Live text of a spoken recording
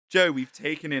Joe, we've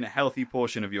taken in a healthy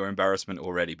portion of your embarrassment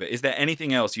already, but is there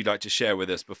anything else you'd like to share with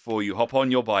us before you hop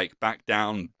on your bike back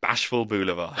down Bashful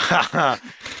Boulevard?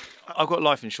 I've got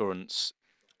life insurance.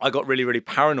 I got really, really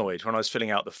paranoid when I was filling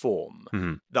out the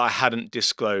form that I hadn't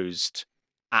disclosed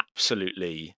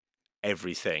absolutely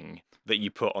everything that you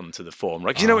put onto the form, right?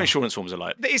 Because you know what insurance forms are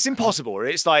like. It's impossible.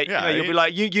 It's like, you'll be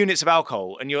like, units of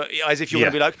alcohol, and you're as if you're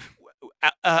going to be like,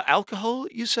 alcohol,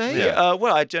 you say? Yeah.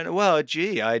 Well, I don't know. Well,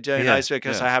 gee, I don't know. It's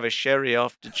because I have a sherry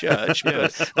after church.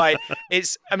 But, like,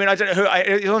 it's, I mean, I don't know who,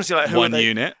 it's honestly like, who One are they?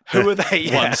 unit. Who are they?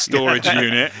 One storage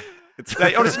unit.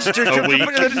 Like, honestly, A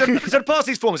week. so to pass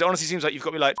these forms, it honestly seems like you've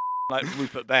got to be like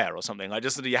Rupert Bear or something. Like,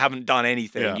 just that you haven't done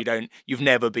anything. You've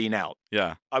never been out.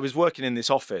 Yeah. I was working in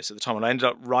this office at the time, and I ended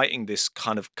up writing this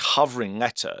kind of covering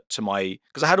letter to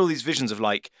because I had all these visions of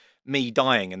like me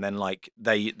dying, and then like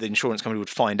the insurance company would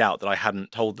find out that I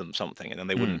hadn't told them something, and then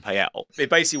they wouldn't pay out.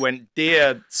 It basically went,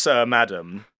 "Dear Sir,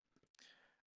 Madam,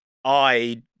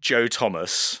 I, Joe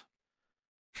Thomas,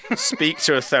 speak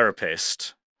to a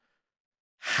therapist,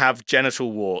 have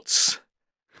genital warts,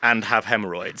 and have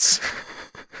hemorrhoids.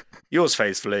 Yours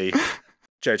faithfully,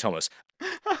 Joe Thomas."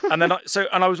 And then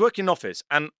I was working in an office,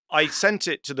 and I sent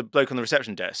it to the bloke on the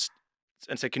reception desk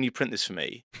and said, "Can you print this for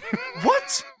me?"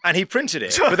 What? And he printed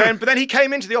it. But then he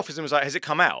came into the office and was like, "Has it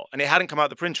come out?" And it hadn't come out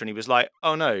the printer, and he was like,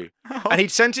 "Oh no." And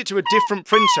he'd sent it to a different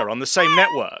printer on the same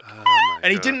network.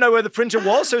 And he didn't know where the printer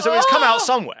was, so it's come out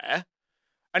somewhere.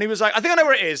 And he was like, "I think I know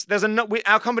where it is. There's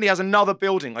our company has another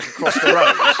building like across the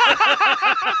road."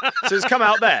 So it's come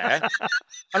out there.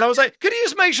 And I was like, "Could you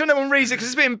just make sure no one reads it? Because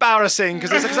it's a bit embarrassing.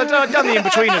 Because I've done the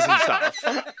in-betweeners and stuff."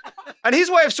 And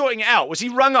his way of sorting it out was he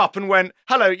rung up and went,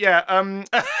 "Hello,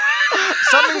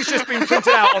 something's just been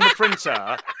printed out on the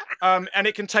printer. And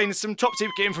it contains some top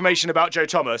secret information about Joe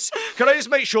Thomas. Can I just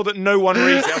make sure that no one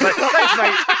reads it?" I was like, "Thanks,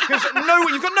 mate." Because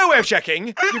you've got no way of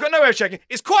checking.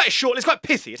 It's quite short. It's quite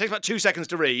pithy. It takes about 2 seconds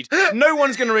to read. No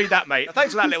one's going to read that, mate.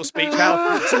 Thanks for that little speech,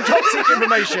 pal. Some top secret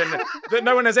information that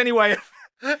no one has any way of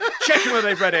checking whether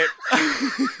they've read it.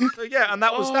 So, yeah, and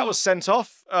that was sent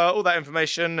off. All that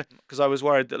information, because I was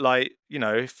worried that, like,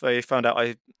 if they found out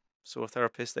I saw a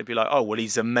therapist, they'd be like, "Oh, well,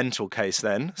 he's a mental case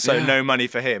then, so no money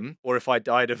for him." Or if I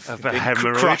died of being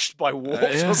crushed by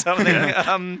warts or something.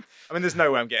 I mean, there's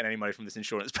no way I'm getting any money from this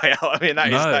insurance payout. I mean,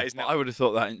 that is. I would have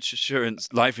thought that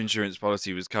life insurance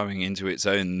policy was coming into its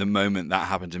own the moment that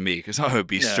happened to me, because I would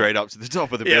be straight up to the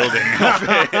top of the building.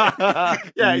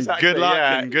 Yeah, exactly. Good luck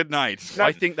and good night. No,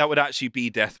 I think that would actually be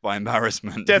death by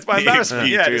embarrassment. Death by embarrassment.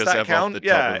 You threw yourself off the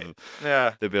top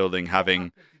of the building,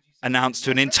 having announced to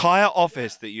an entire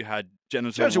office that you had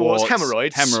genital warts,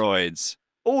 hemorrhoids.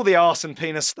 All the arse and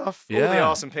penis stuff. All the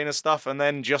arse and penis stuff, and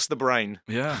then just the brain.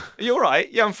 Yeah. Are you all right?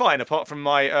 Yeah, I'm fine, apart from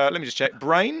my, let me just check.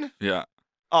 Brain,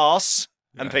 arse,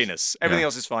 and penis. Everything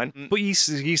else is fine. But you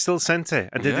still sent it.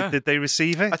 And did they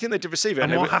receive it? I think they did receive it.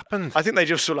 And what happened? I think they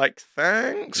just were like,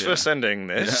 "Thanks for sending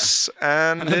this."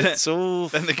 And it's all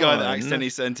Then the guy that accidentally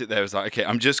sent it there was like, "Okay,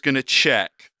 I'm just going to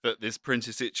check that this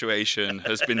printer situation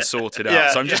has been sorted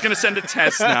out. So I'm just going to send a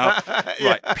test now."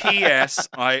 Right. P.S.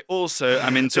 I also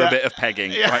am into a bit of pegging.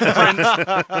 Right. Print.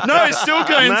 No, it's still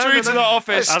going through to the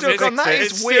office. It's still gone. That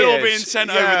is weird. Still being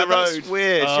sent over the road. That's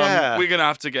weird. We're going to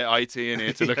have to get IT in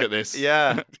here to look at this.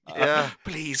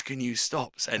 Please, can you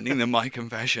stop sending them my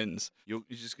confessions? You're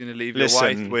just going to leave your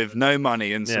wife with no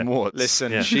money and some warts.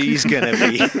 Listen, she's going to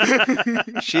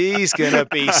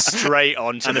be straight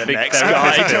on to the next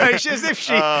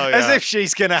guy. As if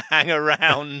she's going to hang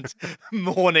around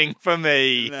mourning for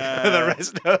me for the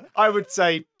rest of, I would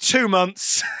say, 2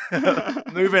 months.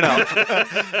 Moving up.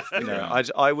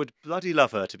 I would bloody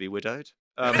love her to be widowed.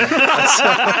 There's the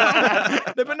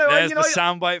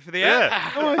soundbite for the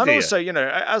app. And also,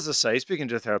 as I say, speaking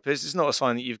to a therapist, it's not a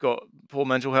sign that you've got poor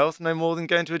mental health, no more than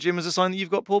going to a gym is a sign that you've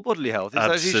got poor bodily health. It's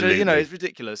actually, it's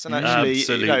ridiculous. And actually,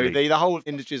 the whole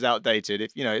industry is outdated.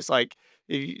 It's like,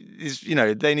 they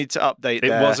need to update.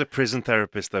 It was a prison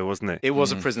therapist, though, wasn't it? It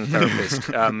was a prison therapist.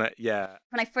 Yeah.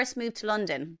 When I first moved to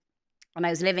London, and I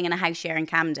was living in a house share in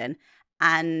Camden,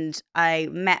 and I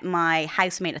met my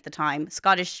housemate at the time,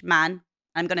 Scottish man.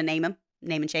 I'm going to name him.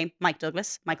 Name and shame. Michael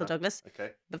Douglas.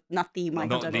 Okay. But not the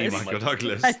Michael Douglas. Not the Michael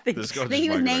Douglas. I think he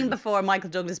was named before Michael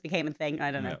Douglas became a thing.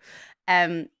 I don't know.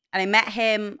 And I met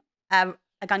him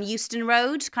like on Euston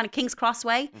Road, kind of King's Cross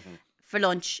way, for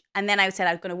lunch. And then I said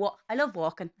I was going to walk. I love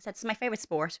walking. I said it's my favourite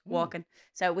sport, walking.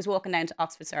 So I was walking down to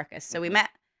Oxford Circus. So we met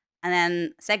and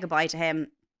then said goodbye to him.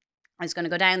 I was going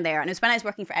to go down there. And it was when I was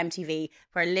working for MTV,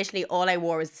 where literally all I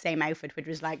wore was the same outfit, which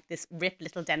was like this ripped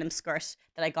little denim skirt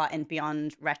that I got in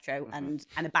Beyond Retro and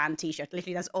a band t-shirt.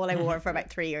 Literally, that's all I wore for about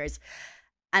 3 years.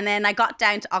 And then I got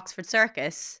down to Oxford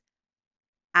Circus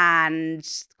and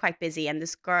quite busy. And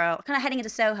this girl kind of heading into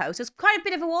Soho. So it's quite a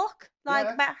bit of a walk, like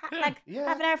about half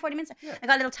an hour, 40 minutes. Yeah. I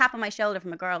got a little tap on my shoulder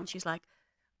from a girl and she's like,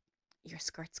 your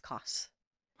skirt's caught.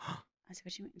 I said,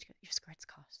 what do you mean? She goes, your skirt's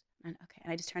caught. And okay,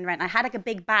 and I just turned around and I had like a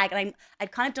big bag and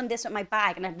I'd kind of done this with my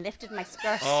bag and I'd lifted my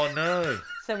skirt. Oh no.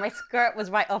 So my skirt was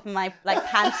right up and my like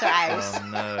pants are out. Oh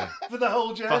no. For the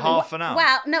whole journey. For half an hour.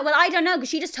 Well, no, I don't know because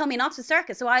she just told me in Oxford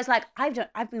Circus. So I was like,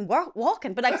 I've been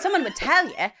walking, but like someone would tell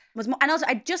you. And also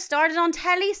I just started on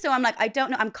telly, so I'm like, I don't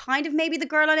know. I'm kind of maybe the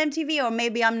girl on MTV or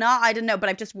maybe I'm not. I don't know, but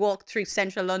I've just walked through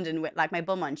central London with like my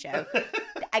bum on show.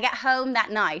 I get home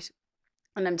that night.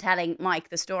 And I'm telling Mike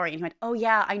the story, and he went, "Oh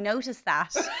yeah, I noticed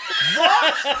that."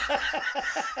 What?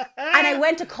 And I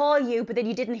went to call you, but then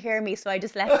you didn't hear me, so I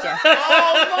just left you.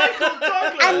 Oh, Michael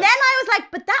Douglas! And then I was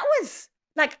like, "But that was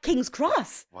like King's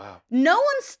Cross." Wow. No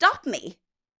one stopped me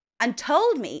and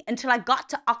told me until I got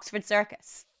to Oxford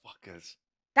Circus. Fuckers.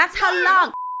 That's how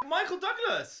long. Michael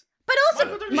Douglas. But also,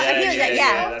 Michael Or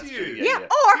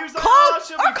was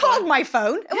like, called my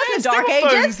phone. It wasn't the dark there were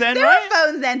ages. phones then, there right? were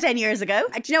phones then 10 years ago.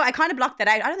 Do you know, I kind of blocked that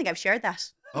out. I don't think I've shared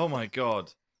that. Oh my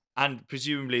God. And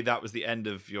presumably that was the end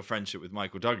of your friendship with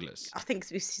Michael Douglas. I think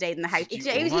we stayed in the house. He was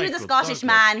a Michael Scottish Douglas.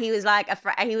 man. He was like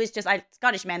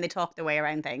Scottish men. They talk their way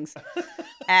around things.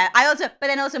 But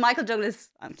then also Michael Douglas.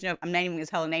 I'm naming his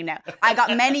whole name now. I got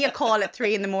many a call at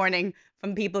 3 a.m.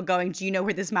 from people going, "Do you know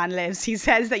where this man lives? He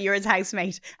says that you're his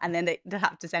housemate," and then they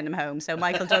have to send him home. So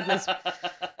Michael Douglas,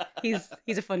 he's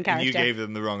a fun character. And you gave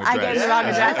them the wrong address. I gave them the wrong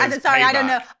address. As I'm sorry, I don't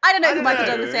know. payback. I don't know who Michael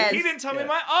Douglas is. He didn't tell me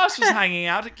my arse was hanging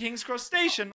out at King's Cross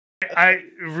Station.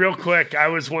 Real quick, I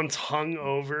was once hung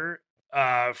over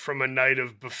from a night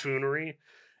of buffoonery,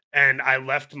 and I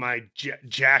left my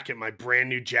jacket, my brand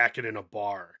new jacket, in a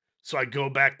bar. So I go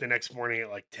back the next morning at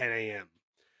like 10 a.m.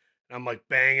 And I'm like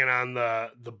banging on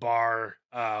the bar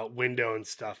window and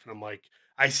stuff, and I'm like,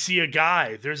 I see a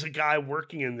guy. There's a guy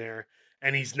working in there,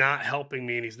 and he's not helping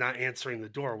me, and he's not answering the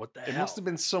door. What the hell? It must have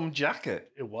been some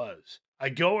jacket. It was. I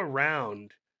go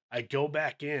around. I go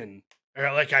back in.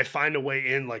 Or like I find a way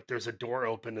in, like there's a door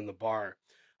open in the bar.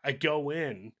 I go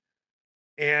in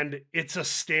and it's a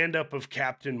stand-up of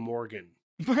Captain Morgan.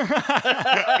 It's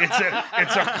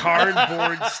a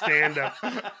cardboard stand-up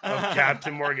of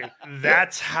Captain Morgan.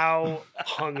 That's how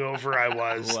hungover I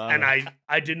was. Wow. And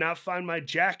I did not find my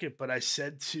jacket, but I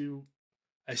said to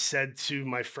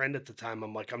my friend at the time,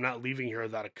 I'm like, I'm not leaving here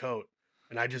without a coat.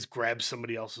 And I just grabbed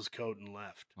somebody else's coat and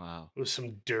left. Wow. It was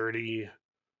some dirty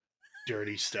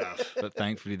stuff. But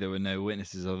thankfully there were no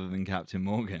witnesses other than Captain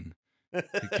Morgan, who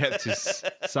kept his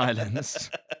silence.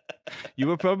 You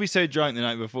were probably so drunk the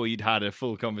night before you'd had a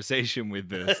full conversation with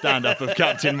the stand-up of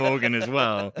Captain Morgan as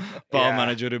well. Bar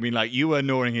manager would have been like, you were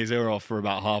gnawing his ear off for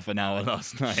about half an hour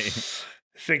last night.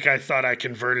 I thought I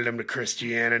converted him to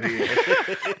Christianity.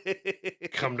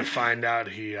 Come to find out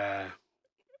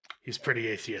he's pretty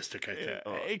atheistic, I think.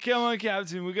 Yeah. Hey, come on,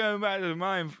 Captain. We're going back to the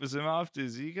mine for some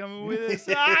afters. Are you coming with us?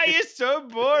 You're so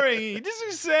boring. He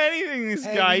doesn't say anything, this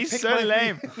guy. He's so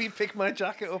lame. We pick my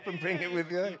jacket up and bring it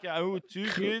with you. Oh, too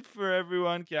good for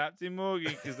everyone, Captain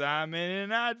Morgan, because I'm in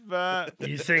an advert.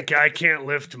 You think I can't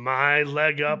lift my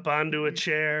leg up onto a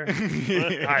chair?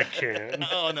 I can.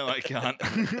 Oh, no, I can't.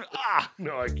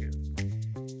 No, I can't.